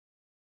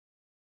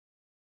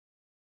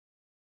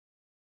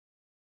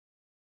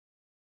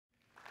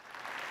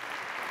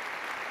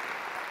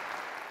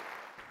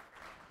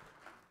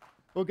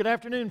Well, good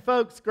afternoon,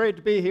 folks. Great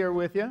to be here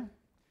with you.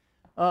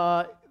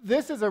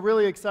 This is a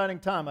really exciting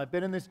time. I've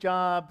been in this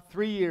job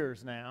 3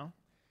 years now,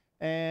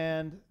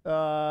 and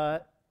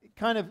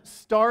kind of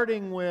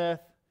starting with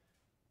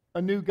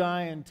a new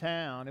guy in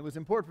town, it was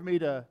important for me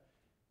to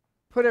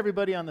put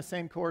everybody on the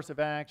same course of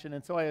action,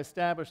 and so I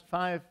established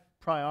 5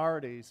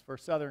 priorities for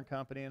Southern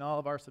Company and all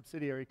of our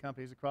subsidiary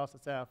companies across the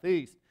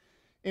Southeast.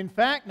 In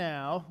fact,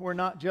 now, we're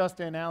not just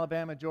in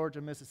Alabama,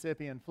 Georgia,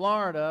 Mississippi, and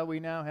Florida.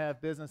 We now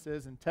have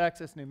businesses in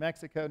Texas, New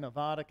Mexico,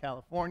 Nevada,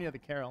 California, the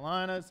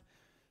Carolinas,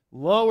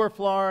 Lower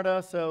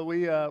Florida, so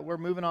we're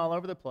moving all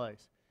over the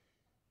place.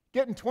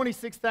 Getting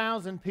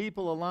 26,000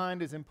 people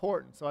aligned is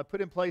important, so I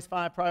put in place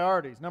 5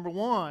 priorities. Number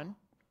 1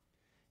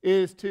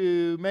 is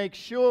to make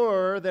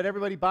sure that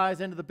everybody buys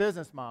into the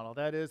business model.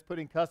 That is,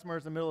 putting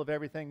customers in the middle of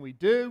everything we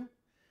do,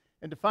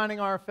 and defining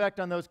our effect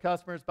on those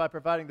customers by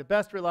providing the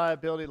best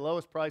reliability, the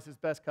lowest prices,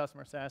 best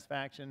customer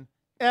satisfaction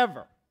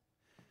ever.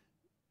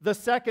 The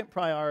second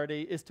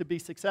priority is to be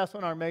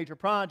successful in our major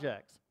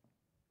projects.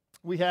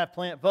 We have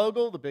Plant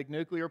Vogtle, the big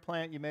nuclear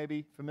plant you may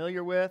be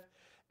familiar with,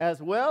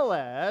 as well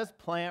as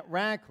Plant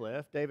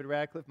Radcliffe, David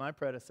Radcliffe, my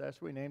predecessor,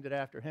 we named it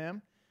after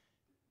him.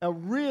 A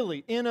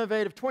really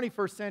innovative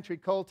 21st century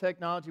coal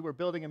technology we're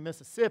building in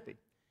Mississippi.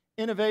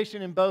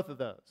 Innovation in both of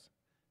those.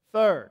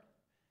 Third,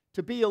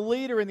 to be a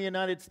leader in the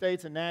United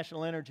States in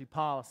national energy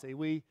policy.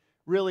 We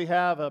really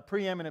have a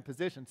preeminent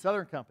position,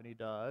 Southern Company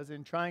does,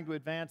 in trying to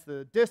advance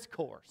the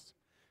discourse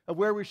of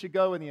where we should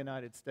go in the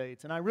United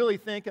States. And I really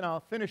think, and I'll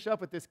finish up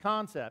with this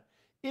concept,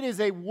 it is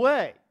a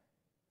way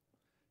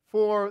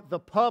for the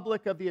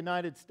public of the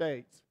United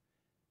States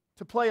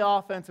to play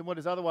offense in what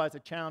is otherwise a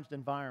challenged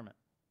environment.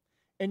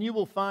 And you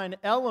will find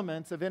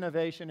elements of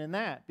innovation in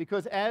that,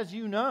 because as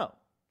you know,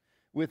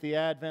 with the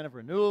advent of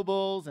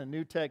renewables and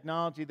new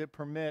technology that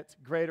permits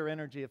greater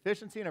energy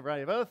efficiency and a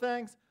variety of other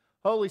things,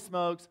 holy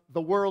smokes, the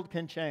world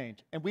can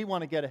change. And we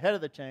want to get ahead of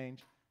the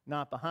change,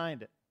 not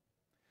behind it.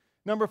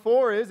 Number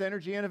 4 is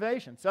energy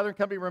innovation. Southern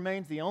Company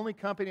remains the only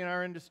company in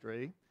our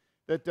industry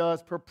that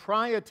does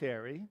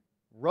proprietary,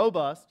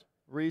 robust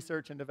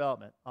research and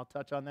development. I'll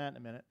touch on that in a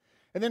minute.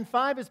 And then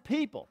 5 is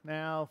people.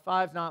 Now,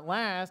 5's not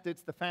last,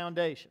 it's the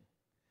foundation.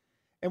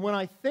 And when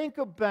I think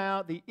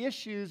about the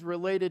issues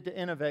related to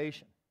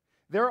innovation,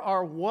 there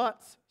are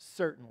what's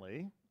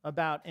certainly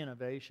about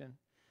innovation,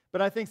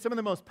 but I think some of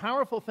the most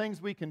powerful things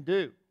we can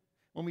do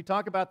when we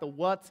talk about the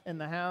what's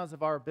and the how's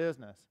of our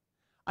business,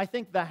 I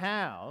think the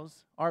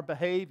how's, our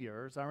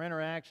behaviors, our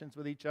interactions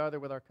with each other,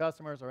 with our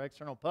customers, our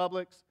external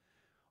publics,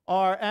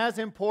 are as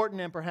important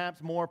and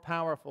perhaps more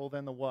powerful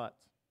than the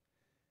what's.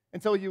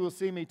 And so you will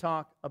see me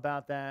talk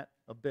about that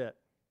a bit.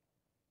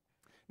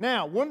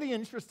 Now, one of the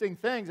interesting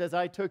things as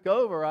I took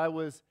over, I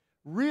was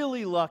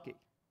really lucky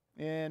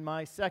in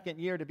my second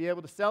year to be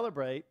able to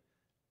celebrate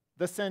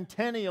the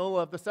centennial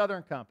of the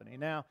Southern Company.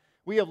 Now,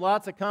 we have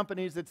lots of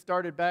companies that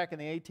started back in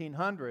the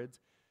 1800s,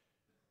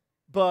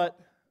 but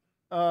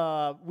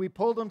we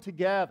pulled them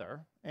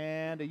together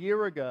and a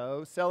year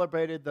ago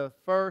celebrated the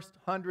first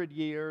 100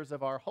 years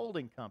of our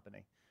holding company.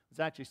 It was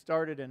actually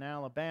started in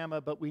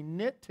Alabama, but we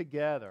knit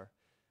together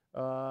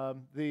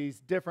these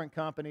different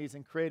companies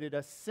and created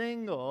a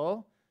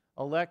single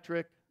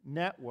electric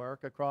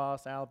network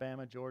across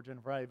Alabama, Georgia, and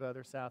a variety of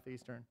other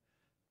southeastern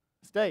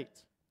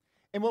states.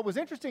 And what was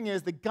interesting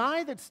is the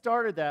guy that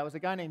started that was a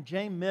guy named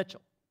James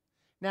Mitchell.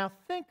 Now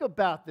think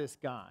about this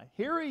guy.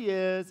 Here he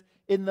is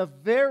in the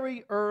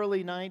very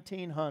early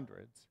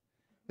 1900s.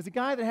 He's a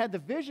guy that had the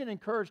vision and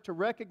courage to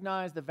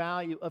recognize the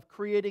value of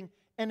creating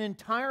an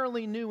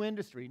entirely new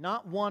industry,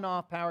 not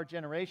one-off power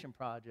generation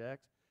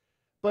projects,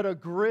 but a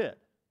grid.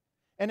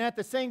 And at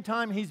the same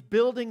time, he's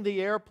building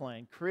the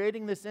airplane,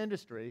 creating this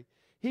industry.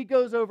 He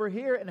goes over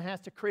here and has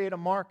to create a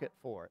market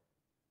for it.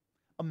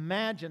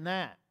 Imagine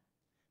that.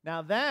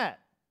 Now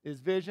that is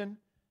vision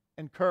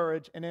and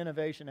courage and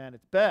innovation at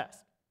its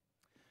best.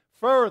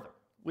 Further,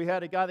 we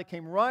had a guy that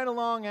came right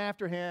along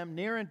after him,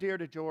 near and dear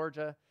to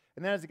Georgia,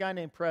 and that is a guy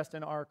named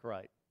Preston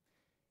Arkwright.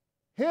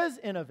 His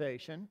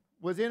innovation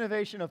was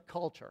innovation of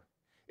culture.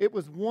 It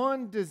was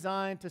one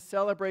designed to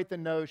celebrate the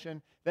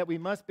notion that we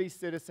must be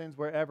citizens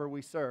wherever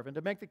we serve and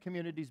to make the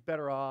communities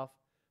better off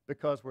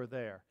because we're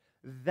there.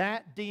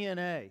 That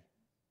DNA,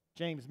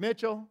 James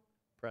Mitchell,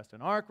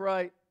 Preston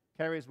Arkwright,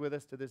 carries with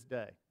us to this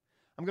day.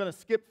 I'm going to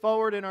skip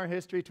forward in our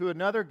history to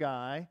another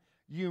guy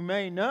you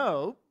may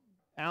know,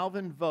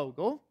 Alvin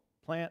Vogel,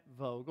 Plant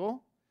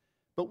Vogel,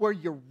 but where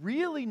you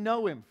really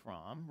know him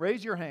from,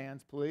 raise your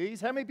hands,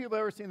 please. How many people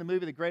have ever seen the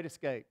movie The Great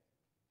Escape?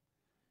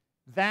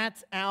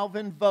 That's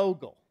Alvin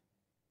Vogel.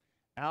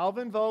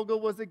 Alvin Vogel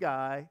was a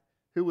guy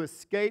who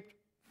escaped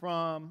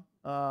from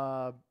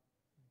German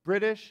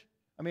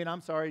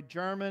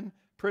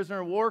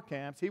prisoner of war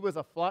camps. He was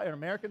an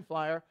American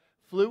flyer,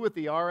 flew with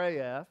the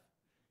RAF,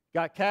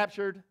 got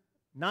captured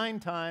 9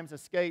 times,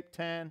 escaped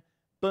 10,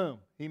 boom,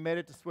 he made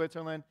it to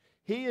Switzerland.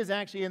 He is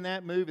actually in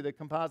that movie, the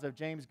composite of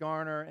James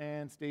Garner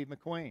and Steve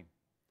McQueen.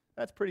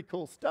 That's pretty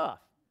cool stuff.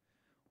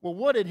 Well,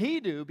 what did he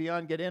do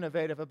beyond get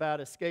innovative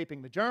about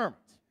escaping the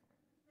Germans?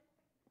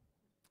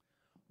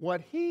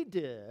 what he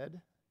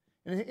did,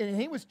 and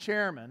he was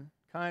chairman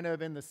kind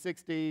of in the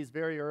 60s,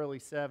 very early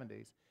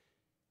 70s.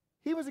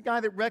 He was a guy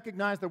that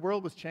recognized the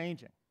world was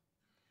changing.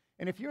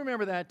 And if you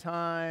remember that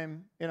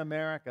time in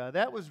America,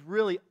 that was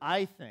really,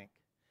 I think,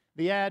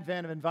 the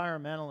advent of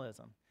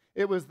environmentalism.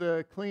 It was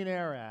the Clean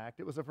Air Act.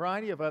 It was a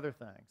variety of other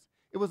things.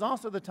 It was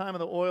also the time of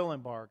the oil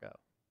embargo.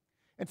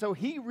 And so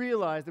he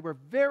realized there were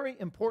very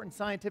important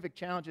scientific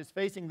challenges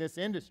facing this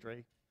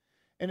industry.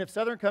 And if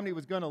Southern Company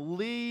was going to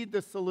lead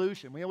the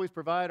solution, we always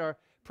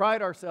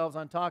pride ourselves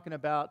on talking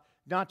about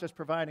not just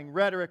providing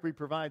rhetoric, we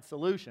provide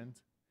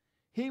solutions.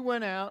 He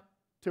went out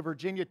to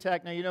Virginia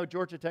Tech. Now, you know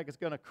Georgia Tech is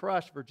going to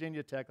crush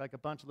Virginia Tech like a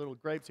bunch of little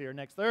grapes here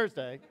next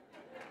Thursday.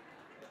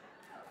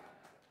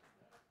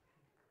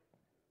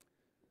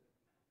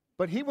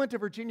 But he went to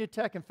Virginia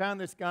Tech and found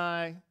this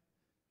guy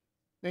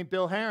named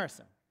Bill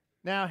Harrison.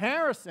 Now,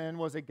 Harrison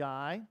was a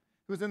guy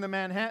who was in the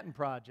Manhattan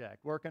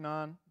Project working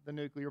on the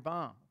nuclear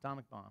bomb,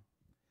 atomic bomb.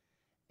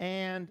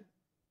 And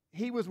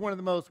he was one of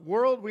the most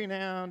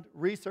world-renowned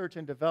research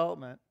and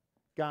development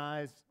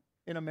guys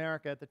in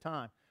America at the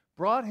time.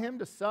 Brought him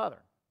to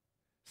Southern,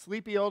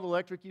 sleepy old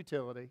electric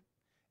utility,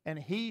 and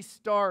he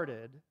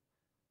started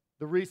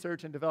the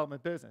research and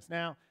development business.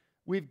 Now,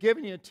 we've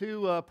given you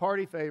two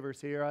party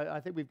favors here. I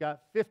think we've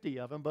got 50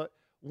 of them, but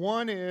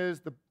one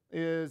is the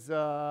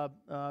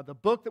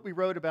book that we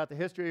wrote about the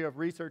history of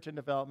research and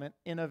development,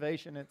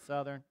 innovation at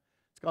Southern.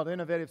 It's called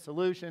Innovative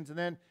Solutions. And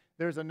then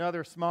there's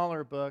another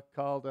smaller book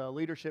called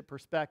Leadership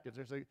Perspectives.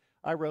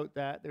 I wrote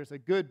that. There's a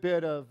good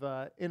bit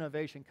of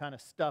innovation kind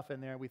of stuff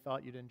in there. We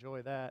thought you'd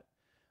enjoy that.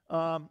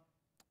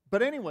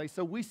 But anyway,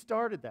 so we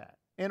started that.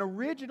 And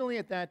originally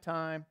at that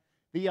time,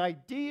 the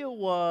idea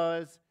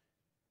was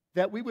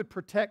that we would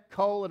protect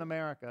coal in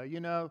America. You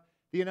know,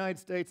 the United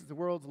States is the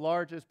world's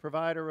largest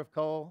provider of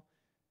coal.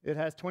 It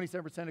has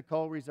 27% of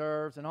coal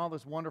reserves and all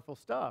this wonderful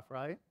stuff,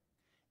 right?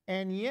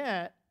 And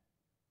yet,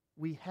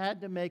 we had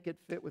to make it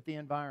fit with the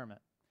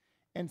environment.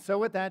 And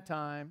so at that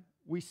time,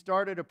 we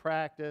started a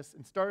practice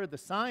and started the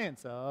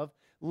science of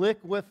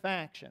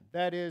liquefaction.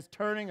 That is,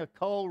 turning a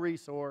coal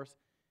resource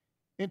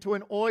into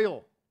an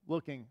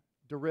oil-looking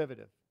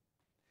derivative.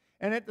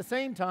 And at the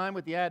same time,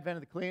 with the advent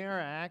of the Clean Air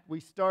Act, we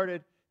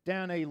started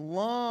down a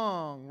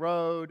long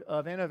road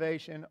of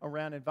innovation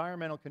around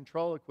environmental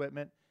control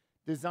equipment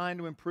designed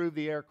to improve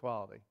the air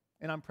quality.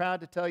 And I'm proud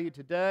to tell you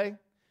today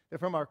that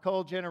from our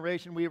coal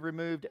generation, we have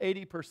removed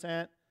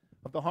 80%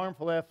 of the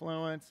harmful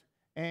effluents,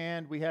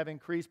 and we have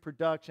increased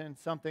production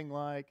something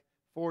like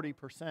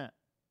 40%.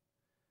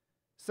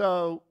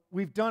 So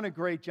we've done a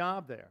great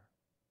job there.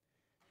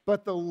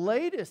 But the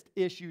latest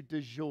issue du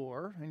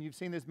jour, and you've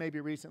seen this maybe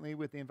recently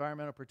with the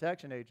Environmental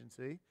Protection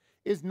Agency,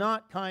 is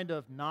not kind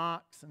of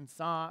NOx and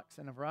SOx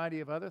and a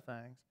variety of other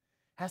things.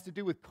 It has to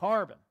do with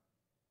carbon.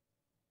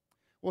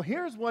 Well,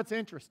 here's what's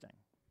interesting.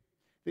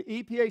 The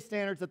EPA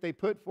standards that they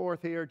put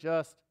forth here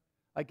just,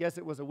 I guess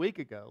it was a week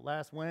ago,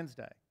 last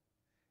Wednesday,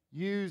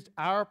 used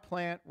our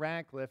plant,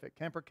 Radcliffe, at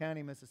Kemper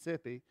County,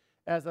 Mississippi,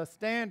 as a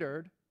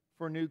standard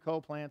for new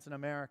coal plants in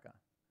America.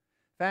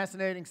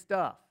 Fascinating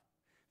stuff.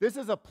 This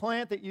is a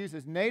plant that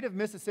uses native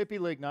Mississippi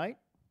lignite.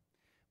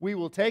 We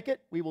will take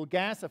it, we will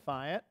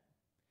gasify it.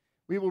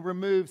 We will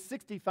remove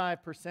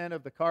 65%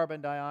 of the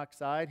carbon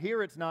dioxide.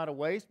 Here it's not a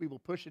waste. We will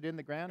push it in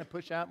the ground and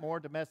push out more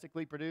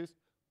domestically produced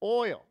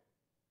oil.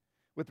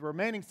 With the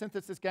remaining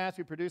synthesis gas,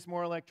 we produce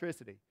more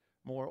electricity.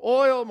 More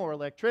oil, more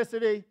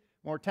electricity,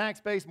 more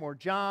tax base, more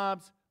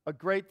jobs. A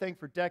great thing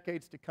for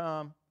decades to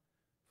come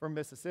for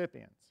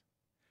Mississippians.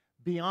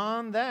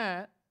 Beyond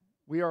that,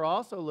 we are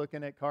also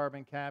looking at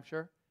carbon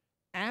capture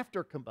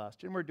after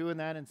combustion. We're doing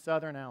that in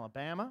southern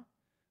Alabama.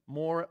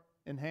 More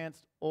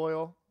enhanced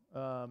oil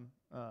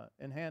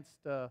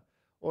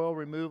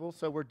removal.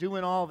 So we're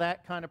doing all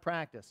that kind of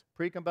practice,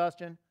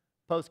 pre-combustion,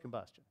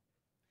 post-combustion.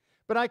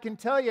 But I can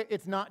tell you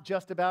it's not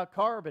just about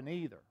carbon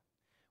either.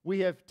 We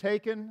have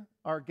taken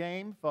our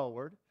game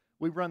forward.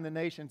 We run the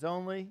nation's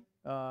only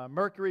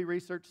Mercury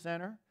Research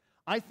Center.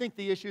 I think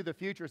the issue of the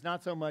future is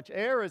not so much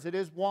air as it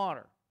is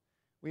water.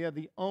 We have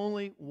the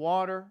only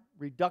water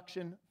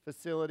reduction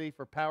facility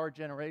for power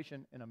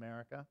generation in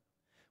America.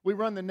 We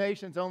run the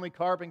nation's only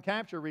carbon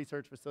capture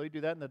research facility,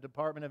 do that in the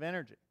Department of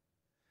Energy.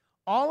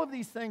 All of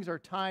these things are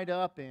tied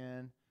up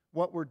in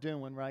what we're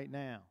doing right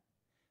now.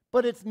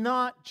 But it's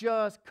not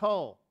just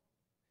coal.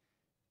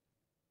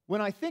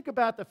 When I think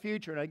about the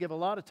future, and I give a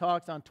lot of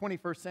talks on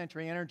 21st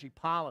century energy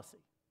policy,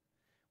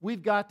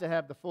 we've got to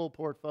have the full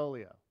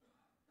portfolio.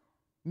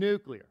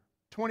 Nuclear,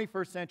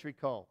 21st century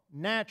coal,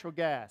 natural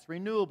gas,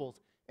 renewables,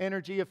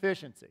 energy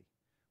efficiency.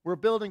 We're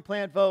building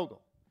Plant Vogtle,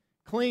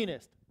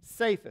 cleanest,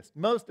 safest,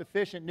 most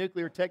efficient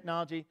nuclear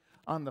technology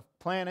on the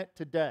planet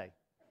today.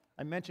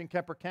 I mentioned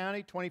Kemper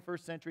County,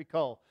 21st century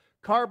coal.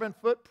 Carbon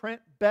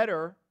footprint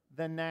better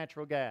than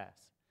natural gas.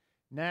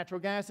 Natural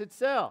gas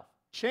itself,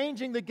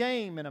 changing the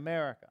game in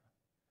America.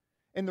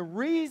 And the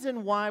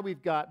reason why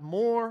we've got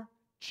more,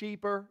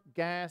 cheaper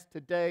gas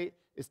today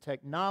is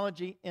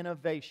technology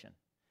innovation.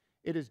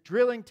 It is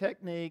drilling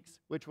techniques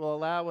which will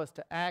allow us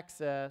to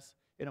access,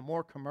 in a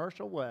more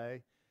commercial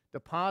way,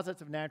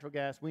 deposits of natural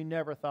gas we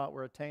never thought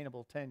were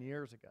attainable 10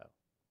 years ago.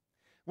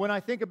 When I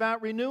think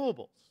about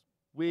renewables,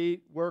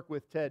 we work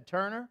with Ted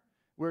Turner.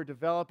 We're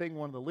developing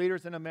one of the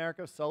leaders in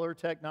America, solar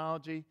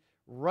technology,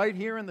 right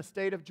here in the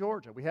state of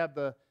Georgia. We have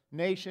the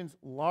nation's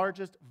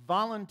largest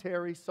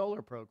voluntary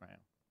solar program.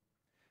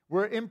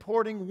 We're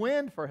importing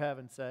wind, for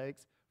heaven's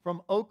sakes,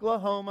 from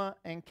Oklahoma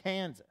and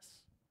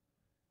Kansas.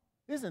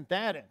 Isn't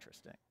that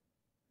interesting?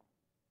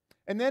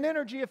 And then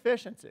energy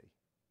efficiency.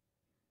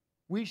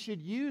 We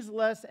should use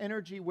less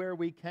energy where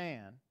we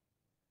can.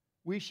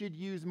 We should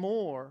use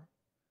more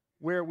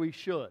where we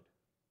should.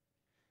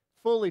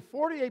 Fully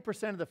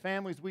 48% of the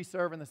families we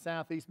serve in the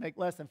Southeast make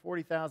less than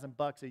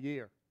 $40,000 a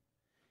year.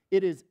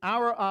 It is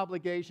our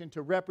obligation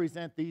to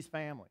represent these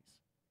families.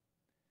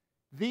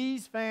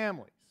 These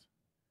families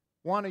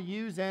want to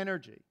use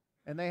energy,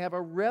 and they have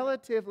a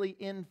relatively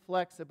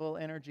inflexible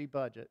energy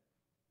budget,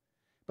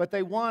 but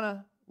they want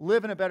to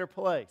live in a better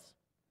place.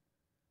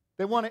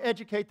 They want to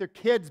educate their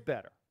kids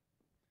better.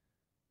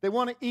 They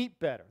want to eat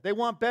better. They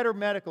want better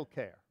medical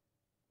care.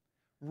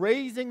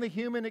 Raising the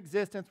human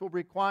existence will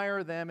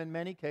require them, in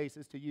many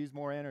cases, to use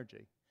more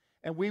energy.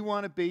 And we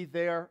want to be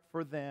there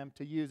for them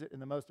to use it in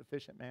the most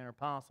efficient manner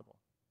possible.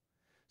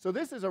 So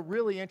this is a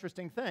really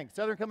interesting thing.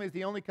 Southern Company is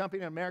the only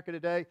company in America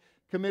today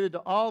committed to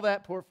all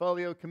that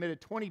portfolio, committed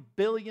 $20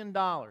 billion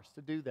to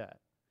do that.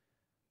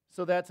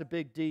 So that's a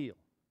big deal.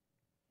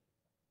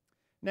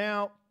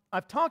 Now,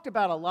 I've talked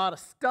about a lot of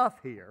stuff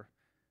here,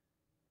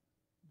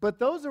 but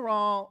those are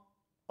all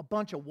a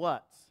bunch of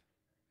whats.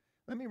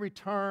 Let me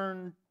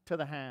return to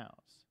the hows.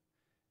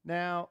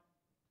 Now,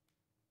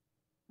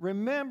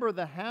 remember,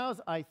 the hows,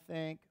 I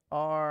think,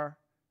 are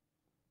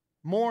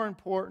more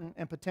important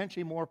and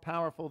potentially more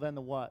powerful than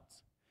the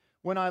whats.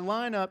 When I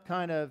line up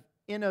kind of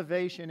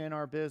innovation in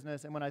our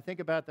business and when I think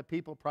about the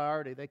people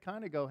priority, they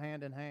kind of go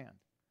hand in hand.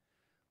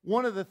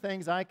 One of the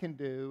things I can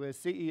do as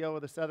CEO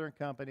of the Southern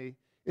Company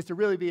is to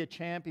really be a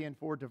champion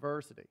for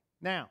diversity.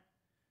 Now,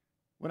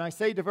 when I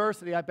say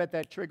diversity, I bet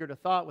that triggered a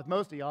thought with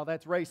most of y'all.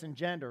 That's race and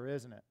gender,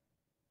 isn't it?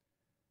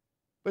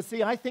 But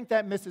see, I think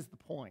that misses the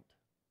point.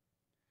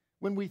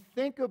 When we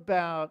think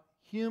about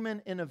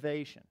human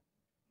innovation,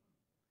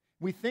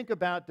 we think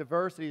about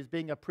diversity as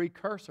being a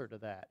precursor to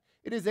that.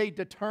 It is a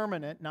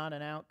determinant, not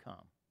an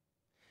outcome.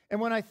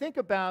 And when I think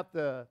about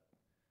the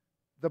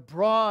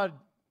broad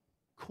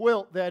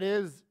quilt that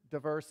is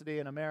diversity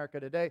in America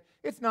today,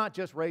 it's not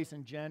just race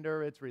and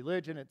gender, it's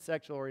religion, it's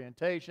sexual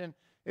orientation,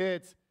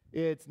 it's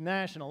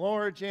national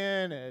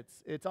origin,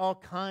 it's all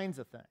kinds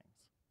of things.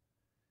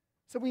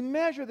 So we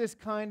measure this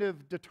kind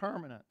of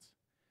determinants.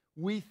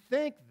 We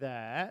think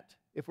that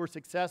if we're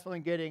successful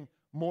in getting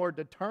more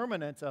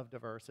determinants of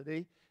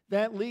diversity,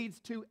 that leads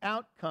to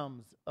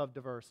outcomes of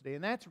diversity.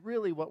 And that's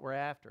really what we're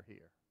after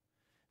here.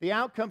 The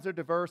outcomes of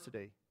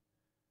diversity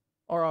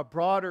are a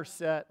broader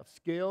set of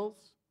skills,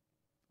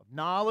 of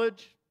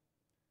knowledge,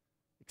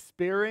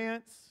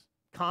 experience,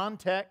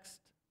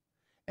 context,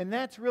 and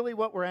that's really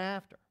what we're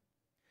after.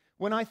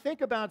 When I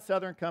think about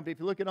Southern Company, if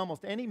you look at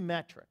almost any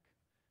metric,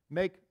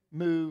 make,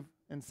 move,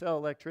 and sell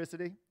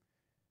electricity,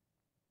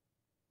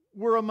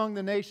 we're among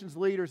the nation's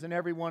leaders in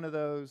every one of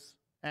those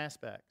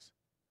aspects.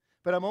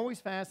 But I'm always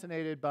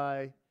fascinated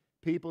by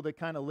people that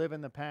kind of live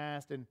in the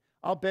past, and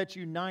I'll bet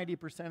you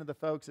 90% of the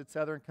folks at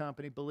Southern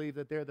Company believe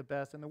that they're the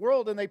best in the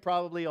world, and they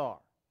probably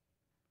are.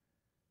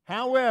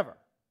 However,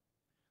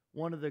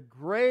 one of the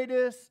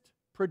greatest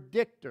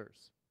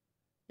predictors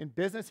in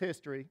business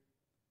history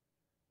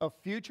of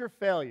future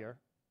failure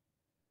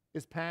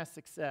is past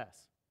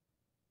success.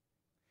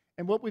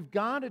 And what we've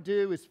got to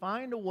do is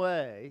find a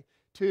way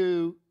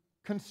to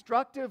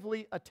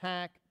constructively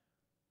attack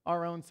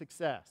our own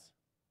success.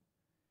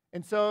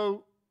 And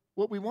so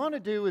what we want to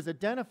do is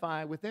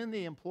identify within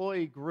the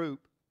employee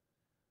group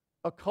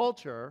a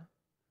culture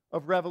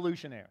of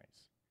revolutionaries.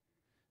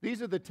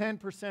 These are the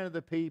 10% of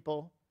the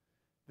people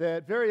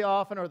that very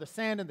often are the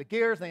sand in the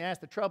gears, and they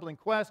ask the troubling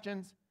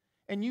questions.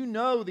 And you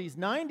know these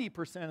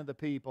 90% of the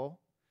people,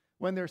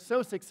 when they're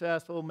so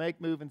successful,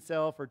 make, move, and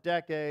sell for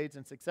decades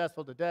and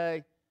successful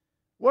today,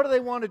 what do they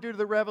want to do to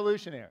the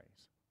revolutionaries?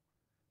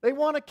 They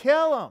want to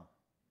kill them.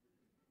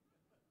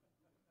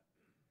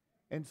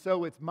 And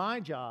so it's my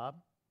job,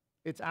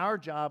 it's our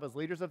job as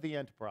leaders of the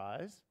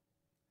enterprise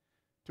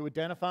to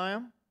identify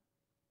them,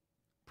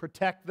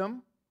 protect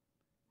them,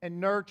 and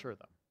nurture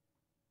them.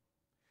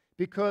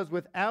 Because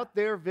without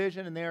their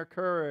vision and their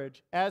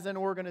courage as an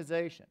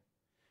organization,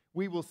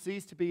 we will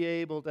cease to be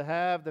able to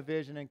have the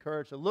vision and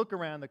courage to look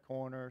around the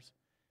corners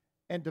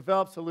and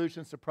develop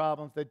solutions to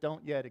problems that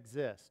don't yet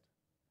exist.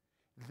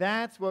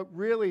 That's what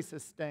really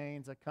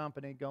sustains a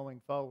company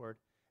going forward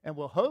and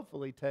will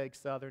hopefully take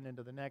Southern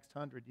into the next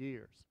 100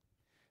 years.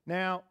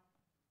 Now,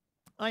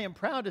 I am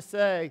proud to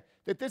say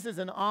that this is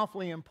an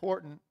awfully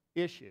important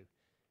issue.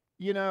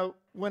 You know,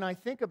 when I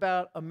think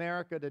about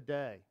America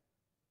today,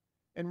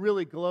 and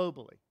really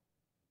globally,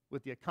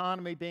 with the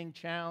economy being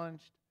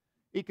challenged,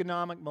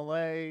 economic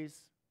malaise,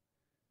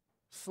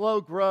 slow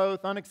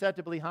growth,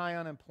 unacceptably high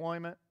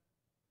unemployment,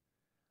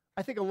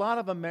 I think a lot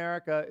of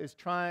America is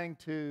trying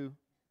to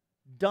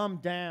dumb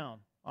down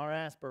our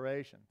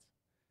aspirations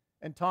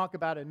and talk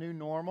about a new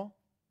normal,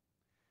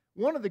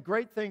 one of the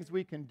great things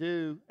we can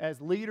do as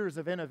leaders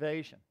of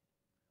innovation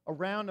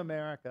around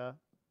America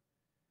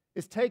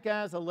is take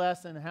as a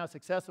lesson how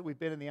successful we've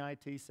been in the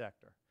IT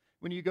sector.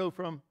 When you go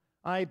from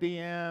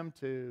IBM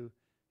to,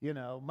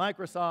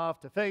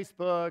 Microsoft to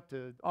Facebook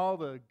to all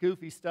the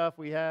goofy stuff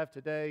we have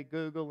today,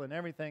 Google and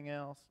everything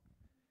else,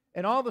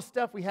 and all the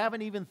stuff we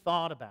haven't even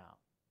thought about.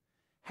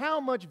 How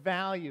much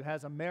value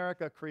has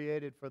America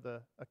created for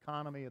the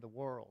economy of the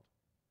world?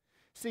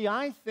 See,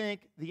 I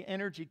think the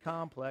energy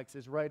complex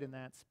is right in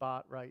that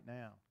spot right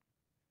now.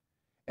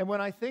 And when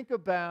I think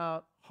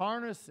about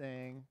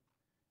harnessing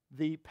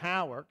the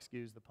power,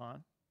 excuse the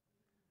pun,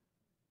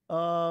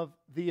 of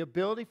the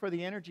ability for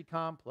the energy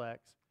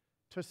complex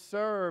to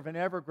serve an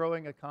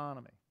ever-growing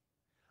economy,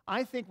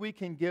 I think we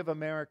can give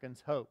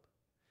Americans hope.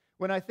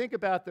 When I think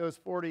about those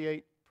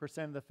 48%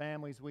 of the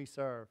families we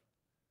serve,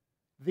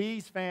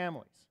 these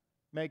families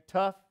make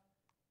tough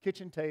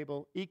kitchen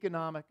table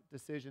economic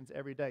decisions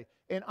every day.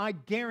 And I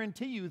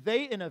guarantee you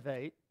they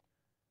innovate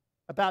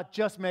about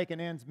just making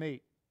ends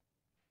meet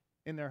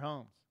in their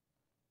homes.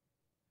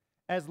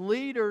 As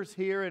leaders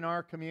here in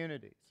our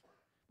communities,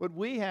 what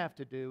we have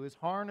to do is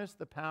harness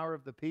the power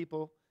of the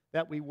people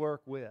that we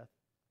work with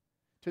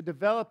to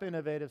develop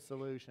innovative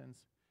solutions,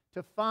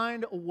 to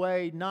find a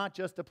way not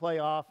just to play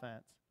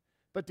offense,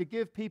 but to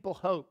give people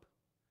hope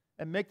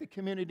and make the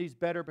communities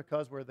better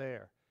because we're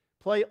there.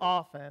 Play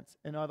offense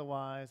in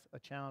otherwise a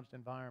challenged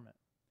environment.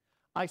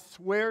 I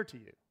swear to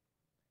you,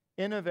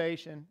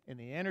 innovation in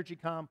the energy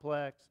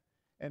complex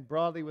and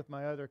broadly with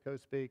my other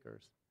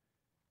co-speakers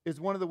is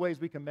one of the ways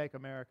we can make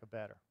America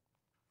better.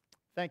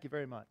 Thank you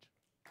very much.